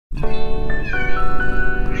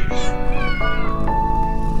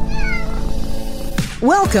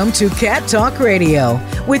Welcome to Cat Talk Radio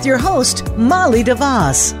with your host, Molly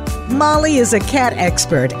DeVos. Molly is a cat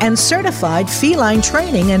expert and certified feline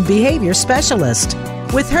training and behavior specialist.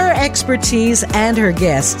 With her expertise and her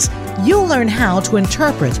guests, you'll learn how to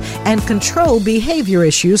interpret and control behavior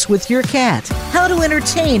issues with your cat, how to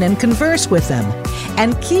entertain and converse with them,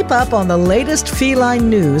 and keep up on the latest feline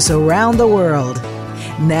news around the world.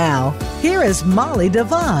 Now, here is Molly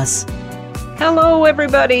DeVos. Hello,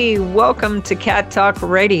 everybody. Welcome to Cat Talk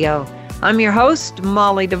Radio. I'm your host,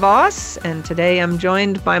 Molly DeVos, and today I'm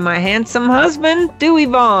joined by my handsome husband, Dewey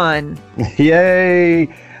Vaughn. Yay!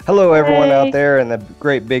 Hello, everyone out there in the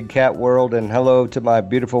great big cat world, and hello to my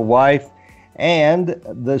beautiful wife and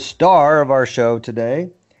the star of our show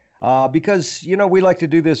today. Because, we like to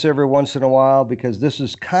do this every once in a while because this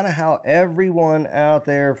is kind of how everyone out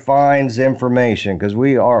there finds information, because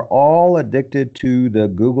we are all addicted to the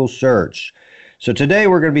Google search. So today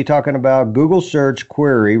we're going to be talking about Google search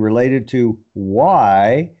query related to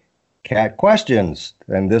why cat questions.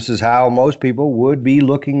 And this is how most people would be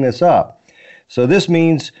looking this up. So this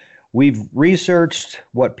means we've researched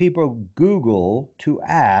what people Google to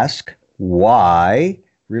ask why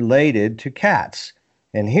related to cats.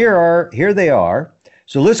 And here they are.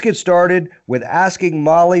 So let's get started with asking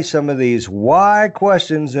Molly some of these why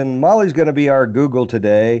questions. And Molly's going to be our Google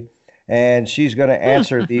today, and she's going to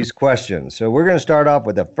answer these questions. So we're going to start off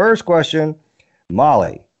with the first question.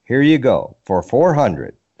 Molly, here you go for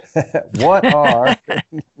 400. What are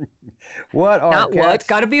Not cats? what,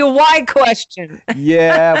 got to be a why question.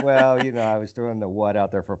 Yeah, well, I was throwing the what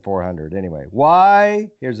out there for 400. Anyway,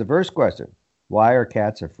 why? Here's the first question. Why are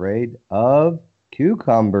cats afraid of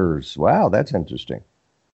cucumbers? Wow, that's interesting.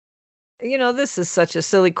 This is such a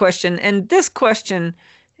silly question, and this question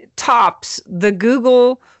tops the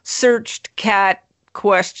Google searched cat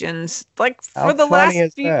questions for the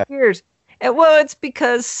last few years. Well, it's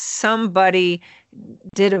because somebody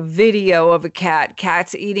did a video of a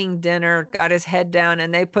cat's eating dinner, got his head down,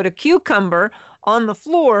 and they put a cucumber on the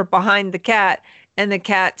floor behind the cat, and the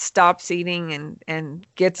cat stops eating and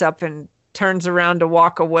gets up and turns around to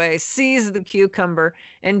walk away, sees the cucumber,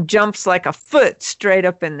 and jumps like a foot straight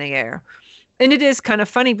up in the air. And it is kind of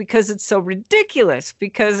funny because it's so ridiculous,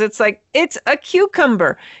 because it's a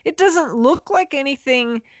cucumber. It doesn't look like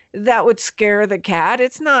anything that would scare the cat.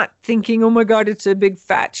 It's not thinking, oh my God, it's a big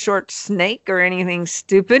fat short snake or anything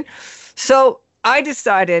stupid. So I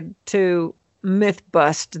decided to myth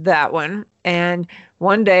bust that one. And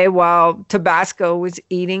one day while Tabasco was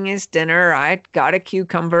eating his dinner, I got a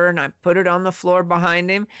cucumber and I put it on the floor behind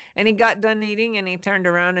him, and he got done eating and he turned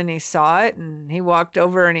around and he saw it and he walked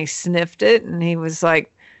over and he sniffed it and he was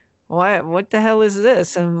like, what the hell is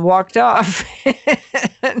this? And walked off.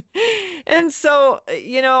 and so,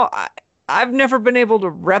 I've never been able to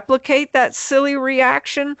replicate that silly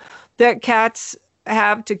reaction that cats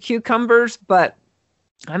have to cucumbers, but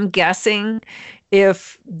I'm guessing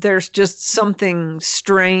if there's just something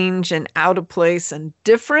strange and out of place and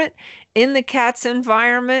different in the cat's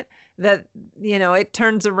environment that, it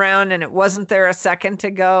turns around and it wasn't there a second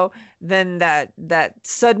ago, then that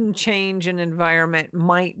sudden change in environment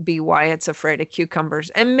might be why it's afraid of cucumbers.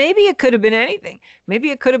 And maybe it could have been anything.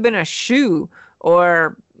 Maybe it could have been a shoe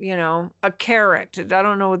or, a carrot. I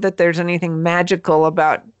don't know that there's anything magical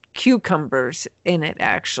about cucumbers in it,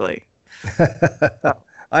 actually.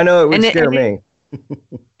 I know it would scare me.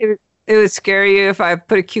 It would scare you if I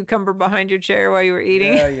put a cucumber behind your chair while you were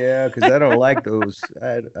eating? Yeah, because I don't like those.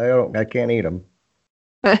 I can't eat them.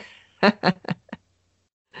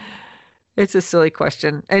 It's a silly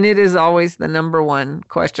question, and it is always the number one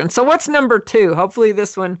question. So what's number two? Hopefully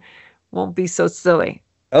this one won't be so silly.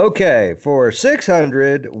 Okay, for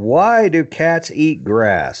 600, why do cats eat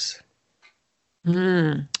grass?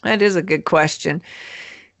 That is a good question.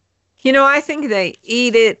 I think they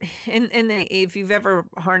eat it, and if you've ever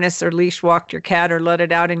harnessed or leash walked your cat or let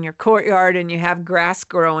it out in your courtyard and you have grass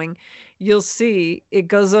growing, you'll see it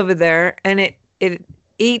goes over there and it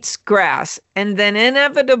eats grass and then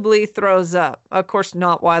inevitably throws up. Of course,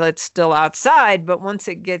 not while it's still outside, but once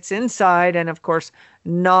it gets inside, and of course,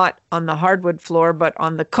 not on the hardwood floor, but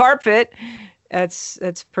on the carpet, that's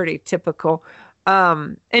pretty typical.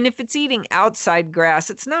 And if it's eating outside grass,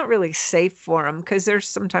 it's not really safe for them because there's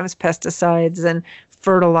sometimes pesticides and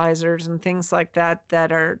fertilizers and things like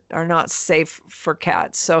that are not safe for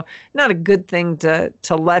cats. So not a good thing to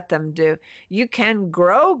let them do. You can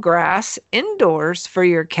grow grass indoors for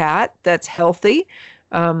your cat that's healthy,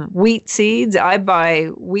 Wheat seeds, I buy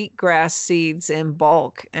wheatgrass seeds in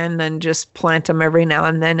bulk and then just plant them every now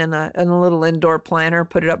and then in a little indoor planter,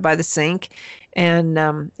 put it up by the sink. And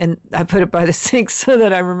I put it by the sink so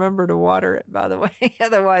that I remember to water it, by the way.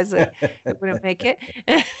 Otherwise, it wouldn't make it.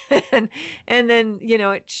 And then,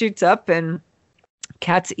 it shoots up and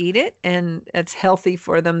cats eat it, and it's healthy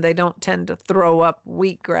for them. They don't tend to throw up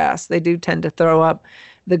wheatgrass. They do tend to throw up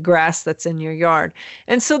the grass that's in your yard.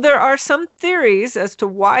 And so there are some theories as to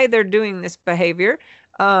why they're doing this behavior.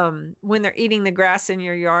 When they're eating the grass in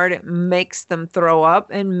your yard, it makes them throw up,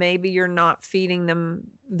 and maybe you're not feeding them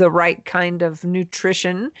the right kind of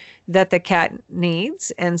nutrition that the cat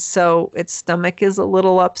needs. And so its stomach is a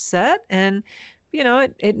little upset, and,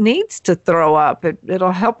 it needs to throw up.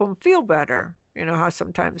 It'll help them feel better. You know how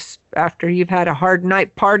sometimes after you've had a hard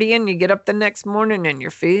night partying, you get up the next morning and you're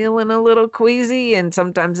feeling a little queasy, and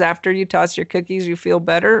sometimes after you toss your cookies, you feel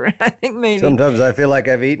better. I think maybe sometimes I feel like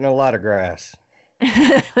I've eaten a lot of grass.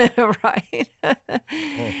 Right.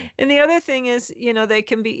 And the other thing is, they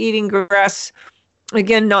can be eating grass,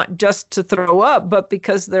 again, not just to throw up, but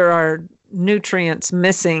because there are nutrients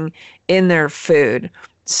missing in their food.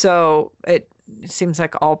 So it seems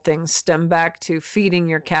like all things stem back to feeding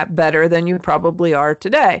your cat better than you probably are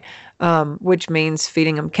today, which means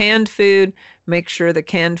feeding them canned food. Make sure the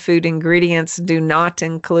canned food ingredients do not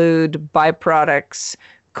include byproducts,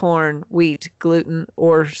 corn, wheat, gluten,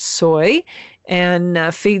 or soy,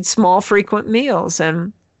 and feed small, frequent meals.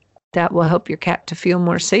 And that will help your cat to feel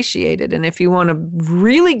more satiated. And if you want to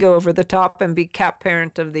really go over the top and be Cat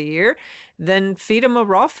Parent of the Year, then feed them a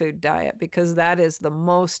raw food diet, because that is the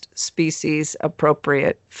most species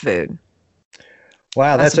appropriate food.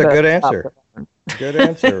 Wow, that's a good answer. Good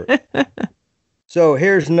answer. So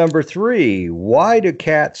here's number 3. Why do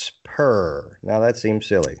cats purr? Now that seems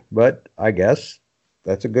silly, but I guess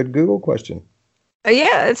that's a good Google question.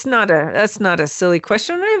 Yeah, that's not a silly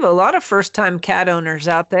question. I have a lot of first-time cat owners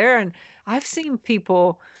out there, and I've seen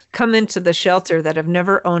people come into the shelter that have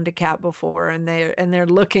never owned a cat before, and they're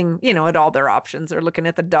looking, at all their options. They're looking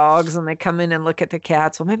at the dogs, and they come in and look at the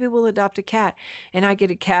cats. Well, maybe we'll adopt a cat, and I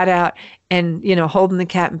get a cat out, and holding the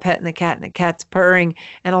cat and petting the cat, and the cat's purring.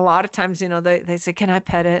 And a lot of times, they say, "Can I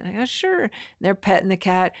pet it?" And I go, "Sure." And they're petting the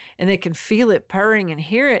cat, and they can feel it purring and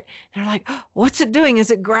hear it. And they're like, "Oh, what's it doing?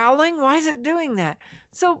 Is it growling? Why is it doing that?"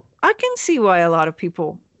 So I can see why a lot of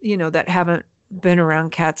people, that haven't been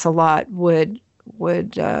around cats a lot would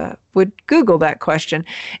Google that question,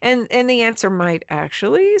 and the answer might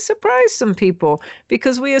actually surprise some people,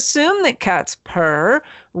 because we assume that cats purr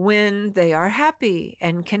when they are happy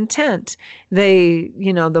and content. The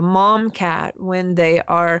mom cat, when they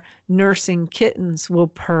are nursing kittens, will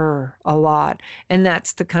purr a lot, and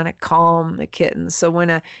that's to kind of calm the kittens. So when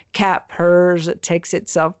a cat purrs, it takes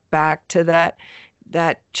itself back to that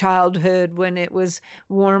childhood when it was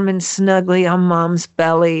warm and snuggly on mom's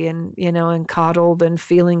belly, and and coddled and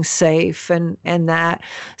feeling safe, and that.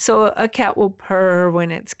 So a cat will purr when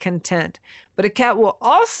it's content, but a cat will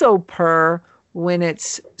also purr when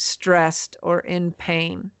it's stressed or in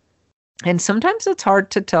pain. And sometimes it's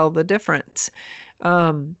hard to tell the difference.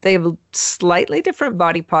 They have a slightly different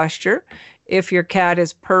body posture. If your cat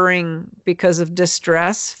is purring because of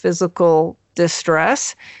distress, physical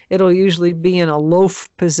distress, it'll usually be in a loaf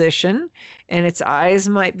position, and its eyes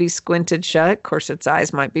might be squinted shut. Of course, its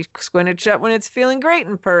eyes might be squinted shut when it's feeling great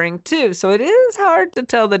and purring too. So it is hard to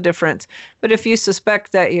tell the difference. But if you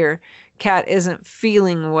suspect that your cat isn't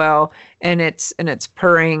feeling well and it's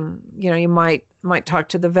purring, you might talk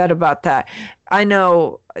to the vet about that. I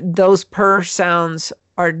know those purr sounds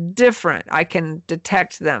are different. I can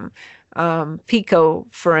detect them. Pico,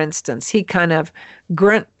 for instance, he kind of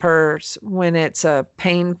grunt purrs when it's a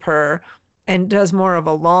pain purr and does more of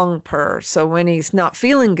a long purr. So when he's not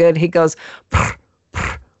feeling good, he goes purr,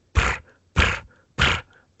 purr, purr, purr, purr,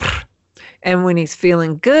 purr. And when he's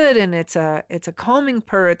feeling good and it's a calming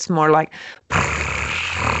purr, it's more like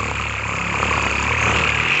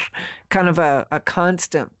kind of a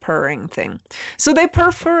constant purring thing. So they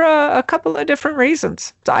purr for a couple of different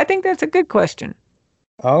reasons. So I think that's a good question.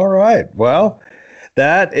 All right. Well,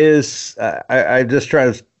 that is, I just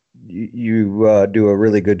try to, you do a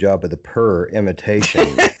really good job of the purr imitation.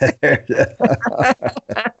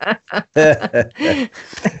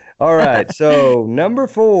 All right. So number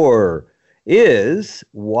 4 is,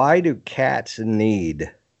 why do cats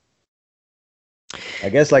need? I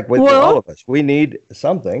guess like with all of us, we need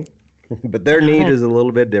something, but their need is a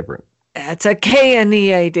little bit different. That's a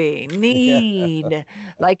K-N-E-A-D, need,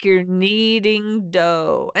 like you're kneading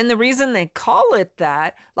dough. And the reason they call it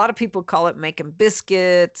that, a lot of people call it making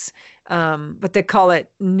biscuits. But they call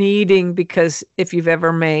it kneading because if you've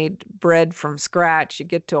ever made bread from scratch, you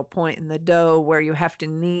get to a point in the dough where you have to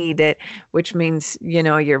knead it, which means,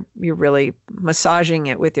 you're really massaging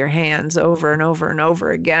it with your hands over and over and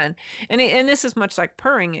over again. And this is much like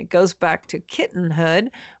purring. It goes back to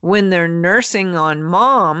kittenhood. When they're nursing on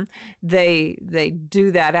mom, they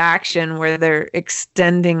do that action where they're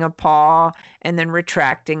extending a paw and then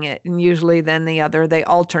retracting it. And usually then they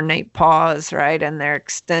alternate paws, right? And they're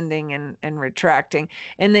extending and retracting.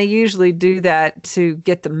 And they usually do that to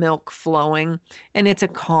get the milk flowing. And it's a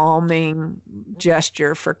calming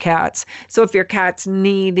gesture for cats. So if your cat's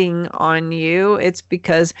kneading on you, it's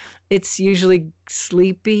because it's usually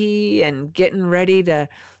sleepy and getting ready to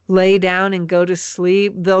lay down and go to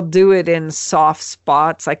sleep. They'll do it in soft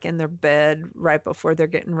spots, like in their bed right before they're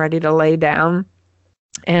getting ready to lay down.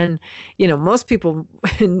 And, most people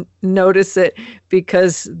notice it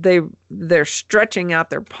because they're stretching out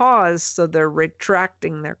their paws, so they're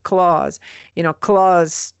retracting their claws.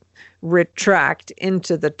 Claws retract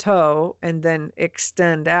into the toe and then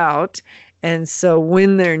extend out. And so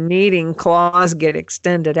when they're kneading, claws get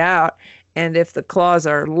extended out. And if the claws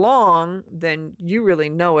are long, then you really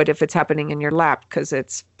know it if it's happening in your lap because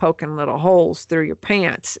it's poking little holes through your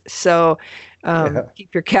pants. So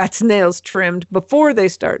keep your cat's nails trimmed before they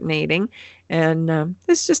start kneading. And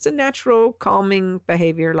it's just a natural calming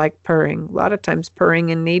behavior like purring. A lot of times purring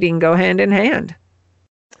and kneading go hand in hand.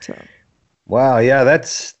 So. Wow, yeah,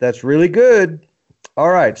 that's really good.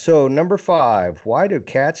 All right, so number 5, why do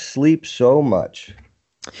cats sleep so much?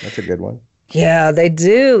 That's a good one. Yeah, they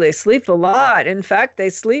do. They sleep a lot. In fact, they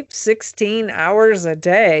sleep 16 hours a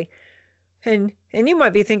day. And you might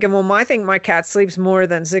be thinking, well, I think my cat sleeps more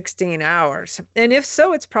than 16 hours. And if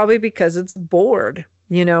so, it's probably because it's bored.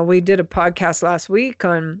 We did a podcast last week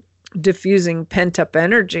on diffusing pent-up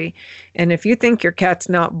energy. And if you think your cat's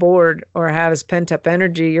not bored or has pent-up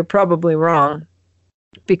energy, you're probably wrong.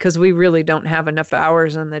 Because we really don't have enough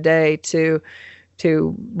hours in the day to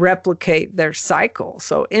replicate their cycle.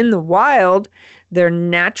 So in the wild, their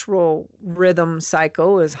natural rhythm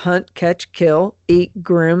cycle is hunt, catch, kill, eat,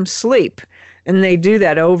 groom, sleep. And they do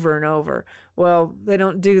that over and over. Well, they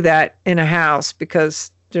don't do that in a house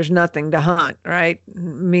because there's nothing to hunt, right?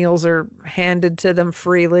 Meals are handed to them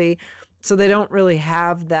freely. So they don't really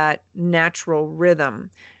have that natural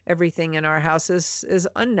rhythm. Everything in our house is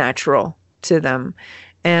unnatural to them.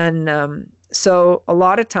 And so a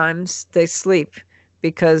lot of times they sleep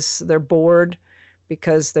because they're bored,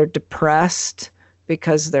 because they're depressed,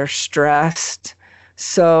 because they're stressed.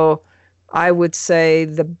 So I would say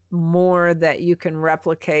the more that you can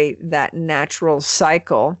replicate that natural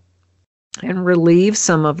cycle and relieve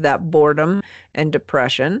some of that boredom and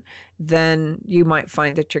depression, then you might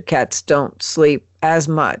find that your cats don't sleep as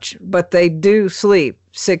much, but they do sleep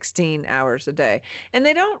 16 hours a day. And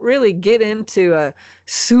they don't really get into a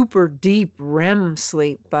super deep REM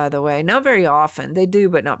sleep, by the way. Not very often. They do,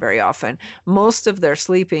 but not very often. Most of their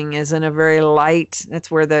sleeping is in a very light,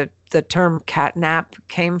 that's where the term cat nap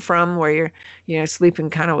came from, where you're sleeping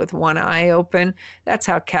kind of with one eye open. That's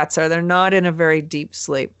how cats are. They're not in a very deep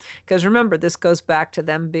sleep. Because remember, this goes back to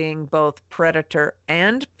them being both predator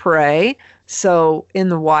and prey. So in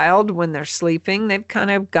the wild, when they're sleeping, they've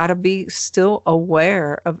kind of got to be still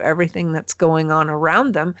aware of everything that's going on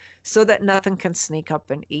around them so that nothing can sneak up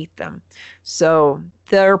and eat them. So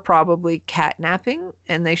they're probably catnapping,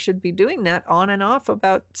 and they should be doing that on and off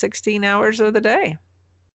about 16 hours of the day.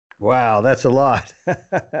 Wow, that's a lot.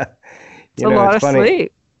 It's a lot of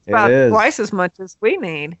sleep. About twice as much as we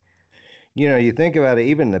need. You think about it,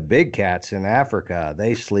 even the big cats in Africa,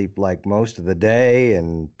 they sleep like most of the day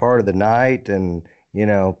and part of the night and,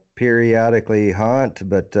 periodically hunt,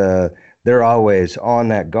 but they're always on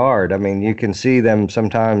that guard. I mean, you can see them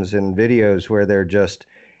sometimes in videos where they're just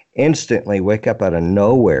instantly wake up out of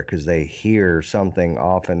nowhere because they hear something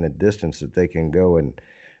off in the distance that they can go and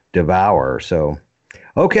devour. So,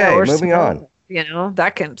 okay, moving on.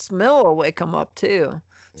 That can smell will wake them up too.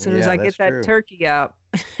 As soon as I get that turkey out.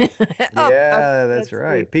 Yeah, that's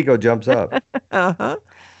right. Pico jumps up. Uh-huh.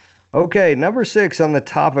 Okay, number 6 on the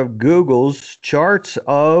top of Google's charts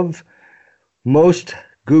of most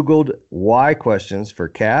Googled why questions for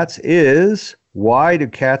cats is, why do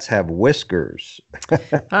cats have whiskers?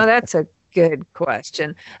 Oh, that's a good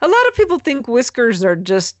question. A lot of people think whiskers are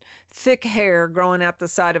just thick hair growing out the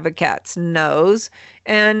side of a cat's nose,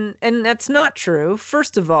 and that's not true.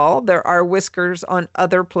 First of all, there are whiskers on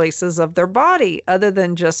other places of their body other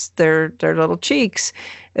than just their little cheeks.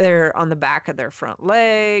 they're on the back of their front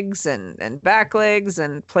legs and back legs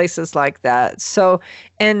and places like that. So,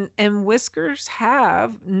 and whiskers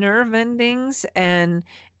have nerve endings and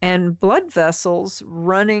blood vessels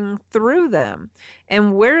running through them.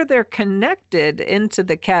 And where they're connected into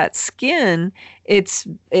the cat's skin, it's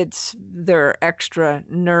there are extra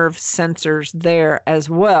nerve sensors there as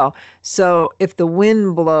well. So if the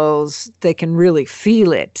wind blows, they can really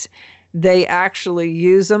feel it. They actually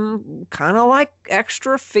use them kind of like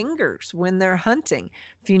extra fingers when they're hunting.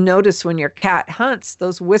 If you notice, when your cat hunts,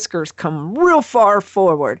 those whiskers come real far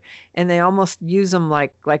forward, and they almost use them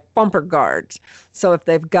like bumper guards. So if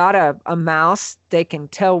they've got a mouse, they can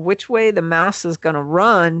tell which way the mouse is going to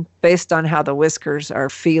run based on how the whiskers are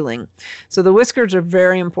feeling. So the whiskers are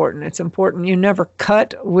very important. It's important you never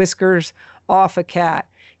cut whiskers off a cat.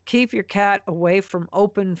 Keep your cat away from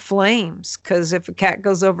open flames, because if a cat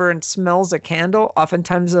goes over and smells a candle,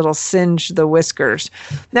 oftentimes it'll singe the whiskers.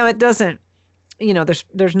 Now, it doesn't,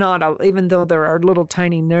 there's not, even though there are little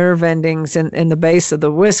tiny nerve endings in the base of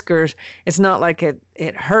the whiskers, it's not like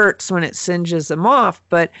it hurts when it singes them off,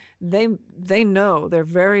 but they know, they're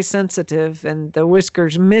very sensitive, and the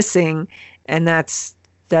whiskers missing, and that's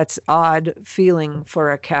odd feeling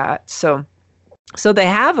for a cat. So they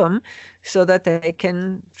have them so that they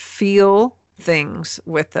can feel things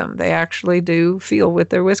with them. They actually do feel with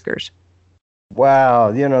their whiskers.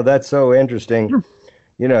 Wow, that's so interesting.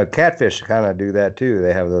 Catfish kind of do that too.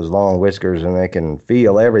 They have those long whiskers and they can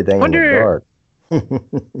feel everything in the dark.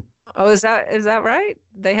 Oh, is that right?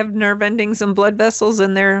 They have nerve endings and blood vessels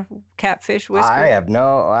in their catfish whiskers? I have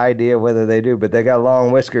no idea whether they do, but they got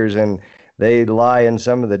long whiskers, and they lie in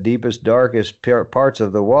some of the deepest, darkest parts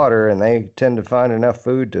of the water, and they tend to find enough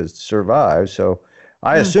food to survive. So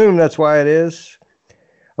I assume that's why it is.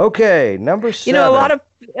 Okay, number 7. A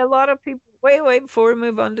lot of people. Wait, before we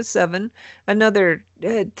move on to 7, another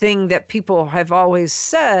thing that people have always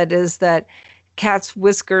said is that cats'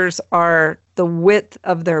 whiskers are the width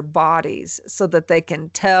of their bodies, so that they can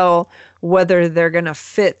tell whether they're going to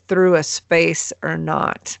fit through a space or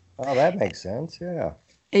not. Oh, that makes sense. Yeah.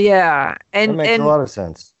 Yeah, that makes a lot of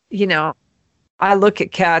sense. I look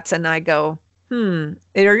at cats and I go, are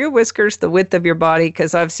your whiskers the width of your body?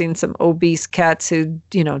 Because I've seen some obese cats who,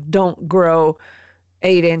 don't grow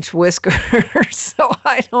 8-inch whiskers. So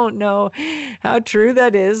I don't know how true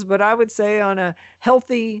that is, but I would say on a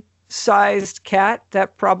healthy sized cat,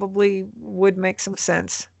 that probably would make some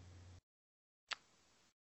sense.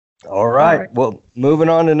 All right. Well, moving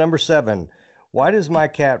on to number 7. Why does my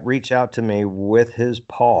cat reach out to me with his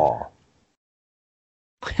paw?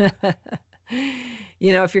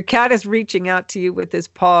 If your cat is reaching out to you with his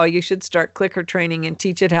paw, you should start clicker training and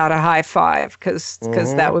teach it how to high five, because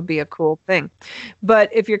that would be a cool thing. But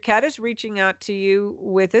if your cat is reaching out to you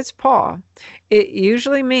with its paw, it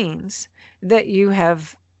usually means that you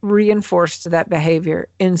have reinforced that behavior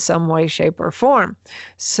in some way, shape, or form.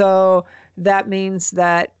 So that means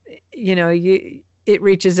that, it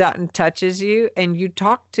reaches out and touches you, and you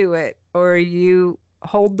talk to it, or you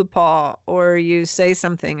hold the paw, or you say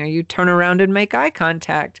something, or you turn around and make eye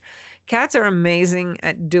contact. Cats are amazing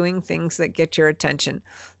at doing things that get your attention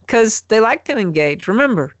because they like to engage.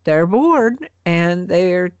 Remember, they're bored and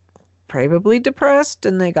they're probably depressed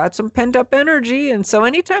and they got some pent up energy. And so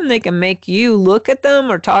anytime they can make you look at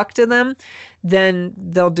them or talk to them, then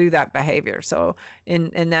they'll do that behavior. So,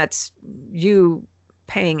 and that's you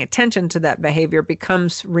paying attention to that behavior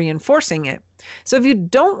becomes reinforcing it. So if you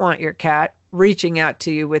don't want your cat reaching out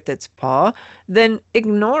to you with its paw, then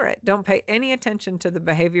ignore it. Don't pay any attention to the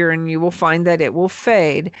behavior, and you will find that it will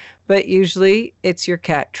fade. But usually it's your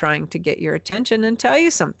cat trying to get your attention and tell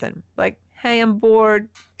you something like, hey, I'm bored.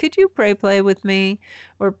 Could you play with me?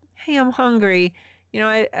 Or, hey, I'm hungry.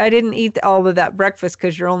 I didn't eat all of that breakfast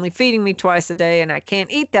because you're only feeding me twice a day and I can't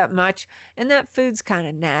eat that much. And that food's kind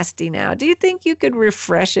of nasty now. Do you think you could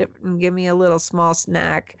refresh it and give me a little small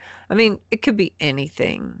snack? I mean, it could be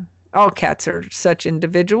anything. All cats are such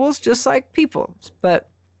individuals, just like people. But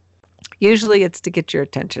usually it's to get your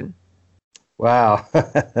attention. Wow.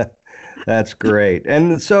 That's great.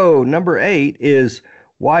 And so number 8 is,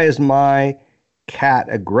 why is my cat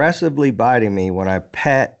aggressively biting me when I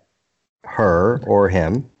pet her or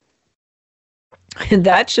him?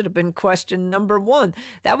 That should have been question number 1.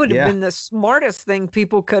 That would have been the smartest thing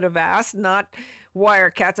people could have asked, not why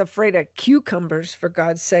are cats afraid of cucumbers, for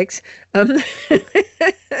God's sakes.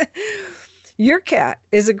 Your cat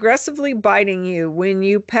is aggressively biting you when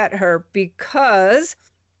you pet her because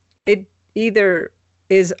it either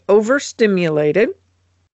is overstimulated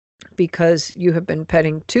because you have been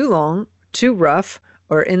petting too long, too rough,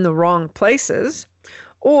 or in the wrong places,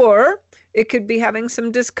 or it could be having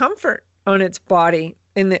some discomfort on its body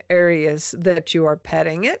in the areas that you are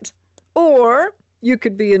petting it. Or you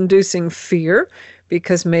could be inducing fear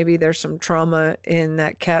because maybe there's some trauma in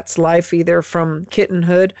that cat's life, either from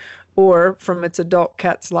kittenhood or from its adult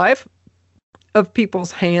cat's life, of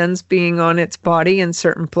people's hands being on its body in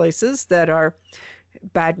certain places that are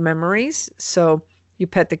bad memories. So you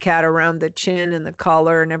pet the cat around the chin and the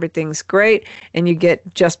collar and everything's great, and you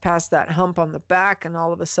get just past that hump on the back, and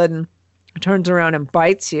all of a sudden it turns around and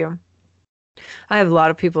bites you. I have a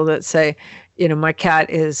lot of people that say, my cat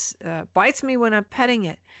bites me when I'm petting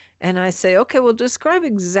it. And I say, okay, well, describe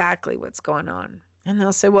exactly what's going on. And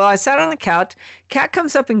they'll say, well, I sat on the couch, cat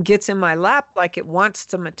comes up and gets in my lap like it wants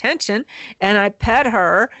some attention, and I pet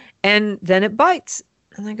her, and then it bites.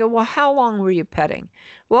 And I go, well, how long were you petting?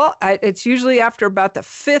 Well, it's usually after about the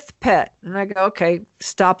 5th pet. And I go, okay,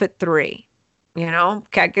 stop at 3.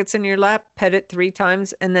 Cat gets in your lap, pet it 3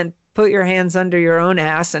 times, and then put your hands under your own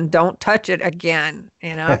ass and don't touch it again,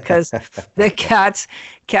 because the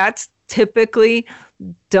cats typically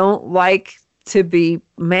don't like to be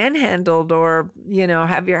manhandled or,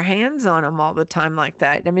 have your hands on them all the time like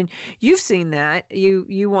that. I mean, you've seen that.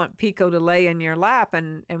 You want Pico to lay in your lap,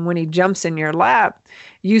 and when he jumps in your lap,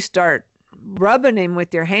 you start rubbing him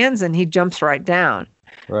with your hands and he jumps right down.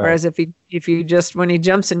 Right. Whereas when he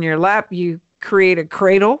jumps in your lap, you create a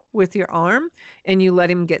cradle with your arm and you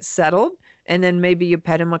let him get settled, and then maybe you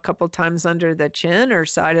pet him a couple times under the chin or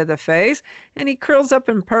side of the face, and he curls up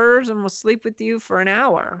and purrs and will sleep with you for an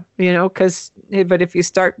hour, but if you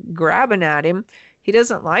start grabbing at him, he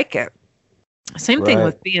doesn't like it. Same thing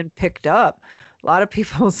with being picked up. A lot of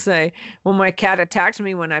people say, well, my cat attacked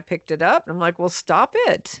me when I picked it up. And I'm like, well, stop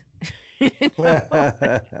it.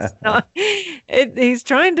 He's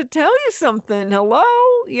trying to tell you something. Hello?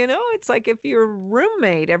 It's like if your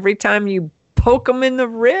roommate, every time you poke them in the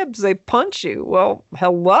ribs, they punch you. Well,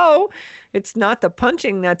 hello? It's not the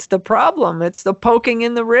punching that's the problem. It's the poking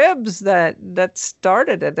in the ribs that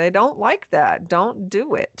started it. They don't like that. Don't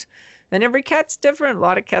do it. And every cat's different. A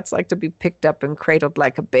lot of cats like to be picked up and cradled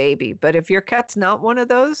like a baby. But if your cat's not one of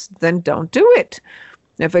those, then don't do it.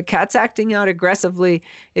 If a cat's acting out aggressively,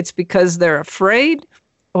 it's because they're afraid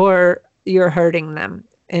or you're hurting them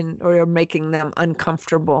or you're making them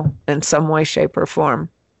uncomfortable in some way, shape, or form.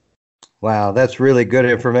 Wow, that's really good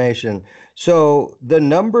information. So the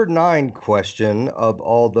number 9 question of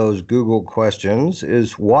all those Google questions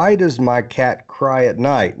is, why does my cat cry at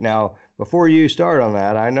night? Now, before you start on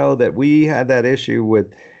that, I know that we had that issue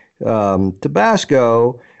with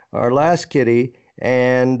Tabasco, our last kitty,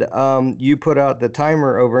 and you put out the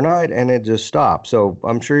timer overnight and it just stopped. So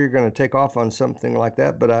I'm sure you're going to take off on something like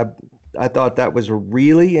that, but I thought that was a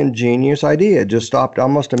really ingenious idea. It just stopped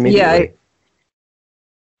almost immediately. Yeah.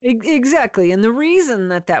 Exactly. And the reason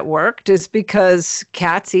that worked is because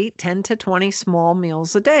cats eat 10 to 20 small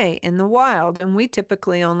meals a day in the wild, and we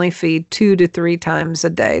typically only feed 2 to 3 times a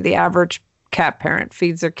day. The average cat parent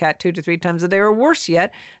feeds their cat 2 to 3 times a day, or worse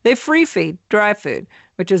yet, they free feed dry food,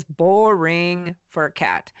 which is boring for a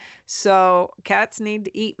cat. So cats need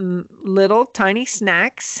to eat little tiny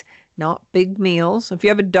snacks, not big meals. If you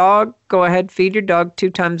have a dog, go ahead, feed your dog 2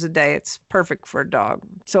 times a day. It's perfect for a dog.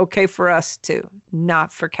 It's okay for us too,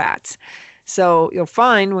 not for cats. So you'll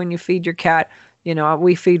find when you feed your cat,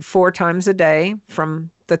 we feed 4 times a day from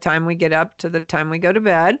the time we get up to the time we go to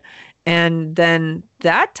bed. And then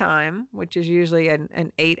that time, which is usually an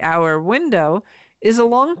 8-hour window, is a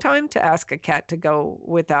long time to ask a cat to go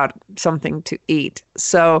without something to eat.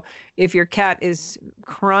 So if your cat is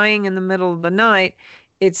crying in the middle of the night,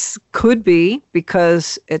 it could be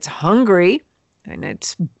because it's hungry and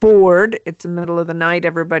it's bored. It's the middle of the night.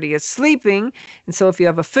 Everybody is sleeping. And so if you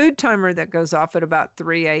have a food timer that goes off at about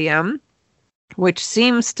 3 a.m., which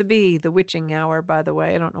seems to be the witching hour, by the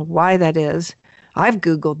way, I don't know why that is. I've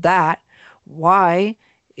Googled that. Why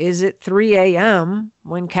is it 3 a.m.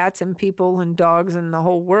 when cats and people and dogs and the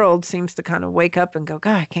whole world seems to kind of wake up and go,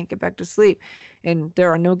 God, I can't get back to sleep? And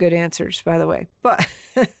there are no good answers, by the way. But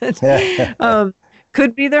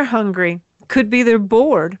could be they're hungry. Could be they're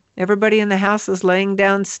bored. Everybody in the house is laying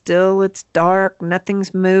down still. It's dark.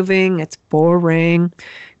 Nothing's moving. It's boring.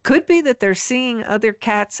 Could be that they're seeing other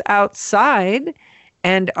cats outside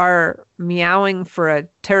and are meowing for a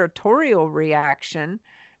territorial reaction,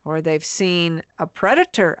 or they've seen a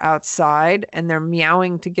predator outside and they're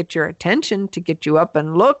meowing to get your attention, to get you up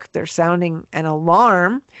and look. They're sounding an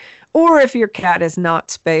alarm. Or if your cat is not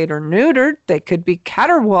spayed or neutered, they could be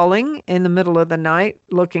caterwauling in the middle of the night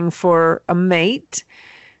looking for a mate.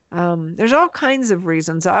 There's all kinds of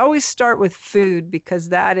reasons. I always start with food because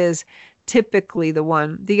that is typically the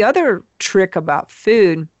one. The other trick about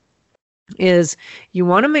food is you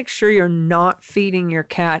want to make sure you're not feeding your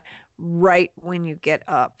cat right when you get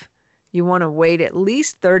up. You want to wait at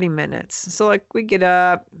least 30 minutes. So like we get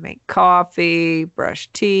up, make coffee, brush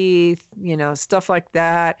teeth, stuff like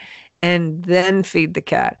that, and then feed the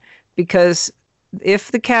cat. Because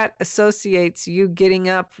if the cat associates you getting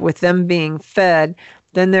up with them being fed,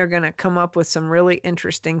 then they're going to come up with some really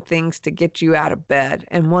interesting things to get you out of bed.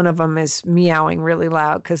 And one of them is meowing really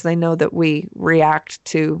loud because they know that we react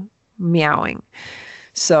to meowing.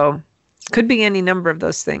 So could be any number of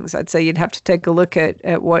those things. I'd say you'd have to take a look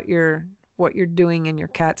at what you're doing in your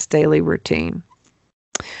cat's daily routine.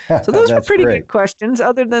 So those were pretty good questions.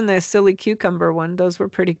 Other than the silly cucumber one, those were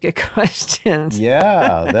pretty good questions.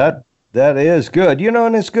 Yeah, that is good.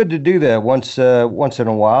 And it's good to do that once in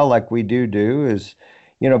a while, like we do is,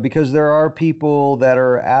 because there are people that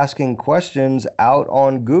are asking questions out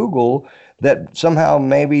on Google that somehow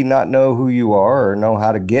maybe not know who you are or know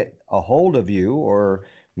how to get a hold of you, or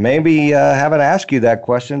maybe haven't asked you that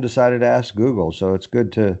question, decided to ask Google. So it's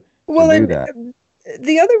good to do that.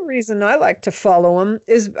 The other reason I like to follow them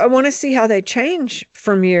is I want to see how they change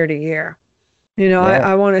from year to year.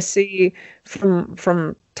 I want to see from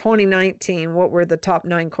 2019, what were the top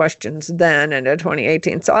 9 questions then, and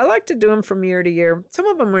 2018. So I like to do them from year to year. Some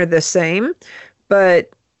of them are the same,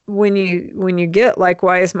 but when you get like,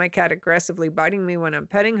 why is my cat aggressively biting me when I'm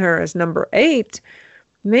petting her, as number 8,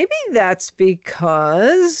 maybe that's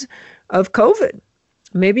because of COVID.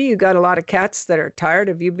 Maybe you got a lot of cats that are tired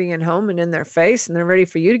of you being home and in their face, and they're ready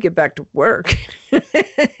for you to get back to work.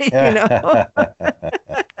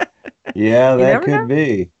 Yeah, that could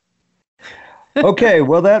be. Okay,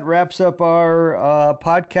 well, that wraps up our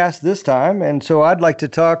podcast this time. And so I'd like to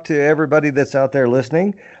talk to everybody that's out there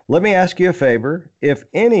listening. Let me ask you a favor. If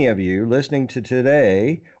any of you listening to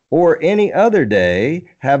today or any other day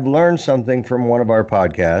have learned something from one of our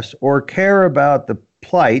podcasts or care about the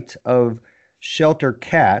plight of shelter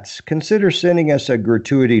cats, consider sending us a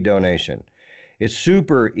gratuity donation. It's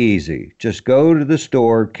super easy. Just go to the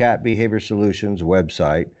store, Cat Behavior Solutions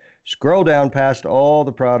website, scroll down past all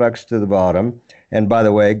the products to the bottom, and by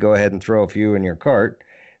the way, go ahead and throw a few in your cart.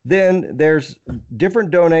 Then there's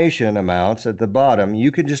different donation amounts at the bottom.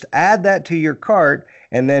 You can just add that to your cart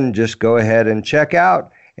and then just go ahead and check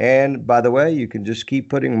out. And by the way, you can just keep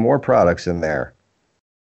putting more products in there.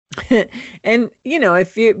 And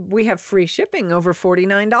we have free shipping over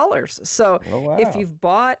 $49. So if you've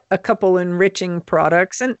bought a couple enriching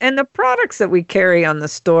products, and the products that we carry on the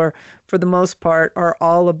store for the most part are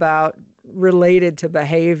all about related to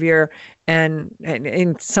behavior and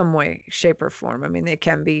in some way, shape, or form. I mean, they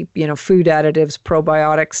can be, food additives,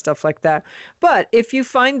 probiotics, stuff like that. But if you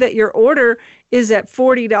find that your order is at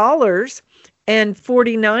 $40 and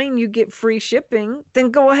 $49 you get free shipping,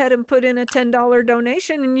 then go ahead and put in a $10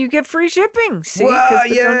 donation and you get free shipping. See,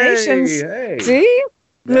 because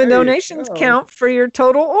the donations count for your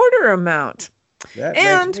total order amount.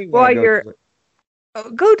 And while you're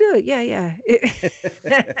go do it. Yeah.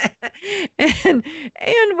 and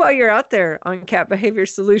while you're out there on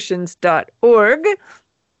catbehaviorsolutions.org,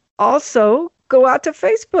 also go out to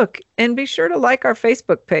Facebook and be sure to like our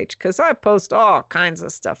Facebook page because I post all kinds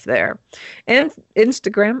of stuff there. And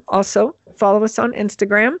Instagram, also follow us on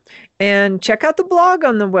Instagram and check out the blog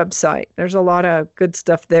on the website. There's a lot of good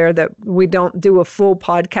stuff there that we don't do a full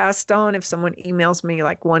podcast on. If someone emails me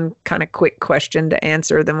like one kind of quick question to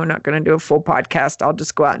answer, then we're not going to do a full podcast. I'll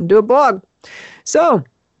just go out and do a blog. So,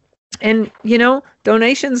 and,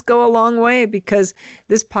 donations go a long way because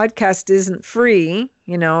this podcast isn't free.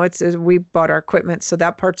 We bought our equipment, so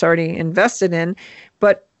that part's already invested in,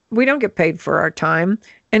 but we don't get paid for our time.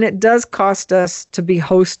 And it does cost us to be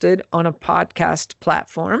hosted on a podcast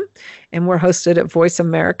platform. And we're hosted at Voice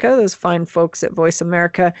America. Those fine folks at Voice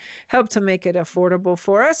America help to make it affordable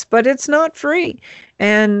for us, but it's not free.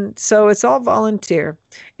 And so it's all volunteer.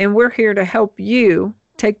 And we're here to help you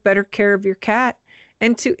take better care of your cat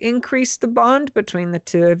and to increase the bond between the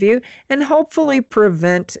two of you and hopefully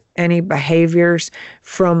prevent any behaviors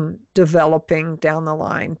from developing down the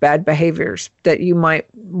line, bad behaviors that you might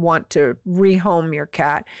want to rehome your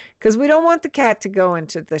cat, because we don't want the cat to go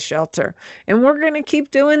into the shelter. And we're going to keep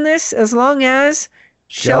doing this as long as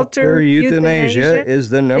shelter euthanasia is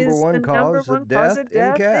the number one cause of death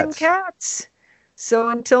in cats. So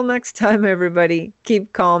until next time, everybody,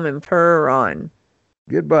 keep calm and purr on.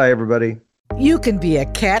 Goodbye, everybody. You can be a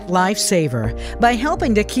cat lifesaver by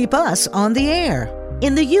helping to keep us on the air.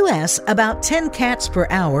 In the U.S., about 10 cats per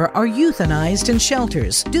hour are euthanized in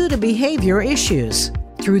shelters due to behavior issues.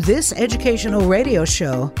 Through this educational radio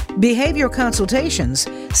show, behavior consultations,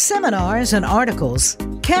 seminars, and articles,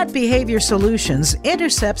 Cat Behavior Solutions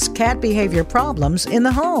intercepts cat behavior problems in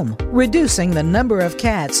the home, reducing the number of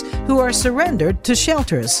cats who are surrendered to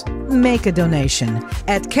shelters. Make a donation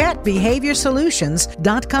at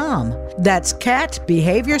catbehaviorsolutions.com. That's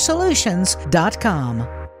catbehaviorsolutions.com.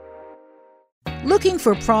 Looking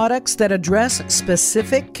for products that address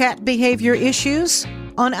specific cat behavior issues?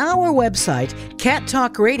 On our website,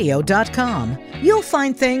 cattalkradio.com, you'll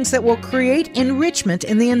find things that will create enrichment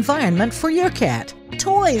in the environment for your cat.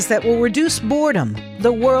 Toys that will reduce boredom,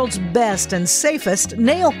 the world's best and safest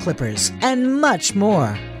nail clippers, and much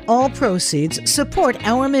more. All proceeds support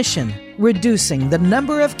our mission, reducing the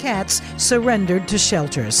number of cats surrendered to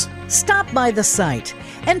shelters. Stop by the site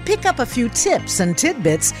and pick up a few tips and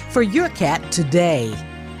tidbits for your cat today.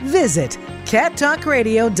 Visit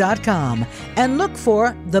cattalkradio.com and look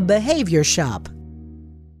for The Behavior Shop.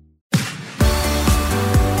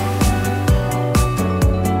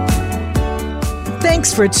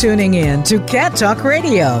 Thanks for tuning in to Cat Talk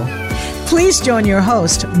Radio. Please join your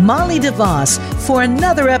host, Molly DeVos, for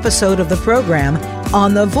another episode of the program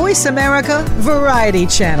on the Voice America Variety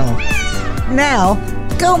Channel. Now,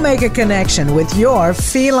 go make a connection with your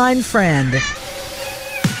feline friend.